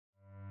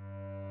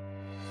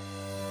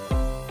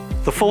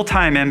The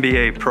Full-Time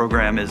MBA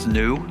program is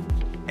new,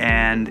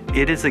 and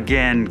it is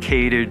again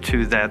catered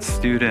to that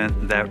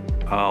student that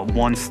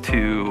wants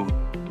to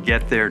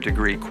get their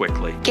degree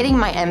quickly. Getting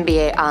my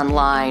MBA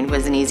online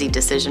was an easy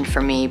decision for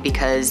me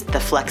because the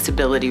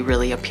flexibility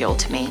really appealed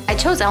to me. I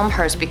chose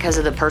Elmhurst because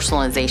of the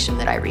personalization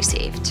that I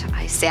received.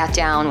 I sat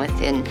down with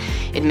an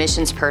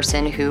admissions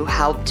person who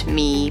helped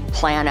me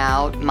plan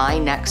out my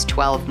next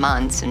 12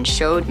 months and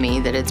showed me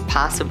that it's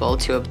possible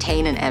to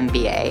obtain an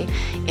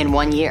MBA in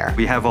 1 year.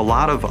 We have a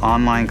lot of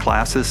online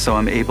classes, so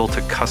I'm able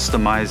to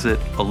customize it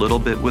a little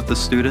bit with the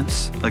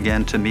students,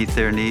 again, to meet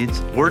their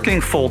needs. Working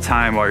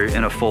full-time while you're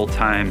in a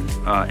full-time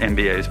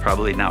MBA is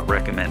probably not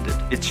recommended.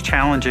 It's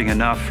challenging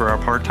enough for our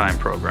part-time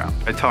program.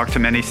 I talk to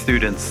many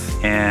students,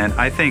 and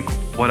I think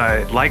what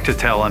I like to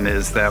tell them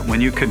is that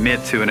when you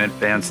commit to an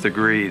advanced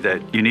degree,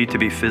 that you need to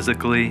be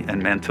physically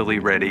and mentally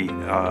ready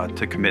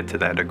to commit to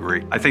that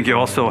degree. I think you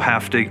also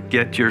have to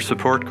get your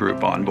support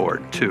group on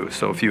board too.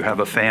 So if you have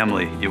a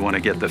family, you want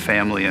to get the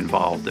family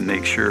involved and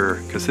make sure,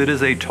 because it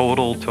is a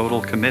total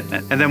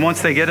commitment. And then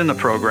once they get in the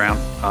program,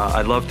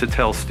 I love to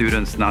tell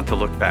students not to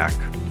look back.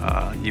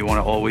 You want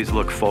to always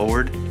look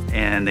forward,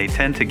 and they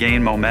tend to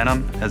gain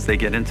momentum as they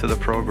get into the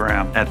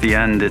program. At the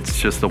end, it's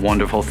just a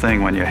wonderful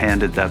thing when you're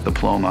handed that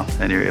diploma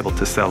and you're able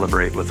to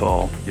celebrate with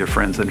all your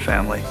friends and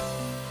family.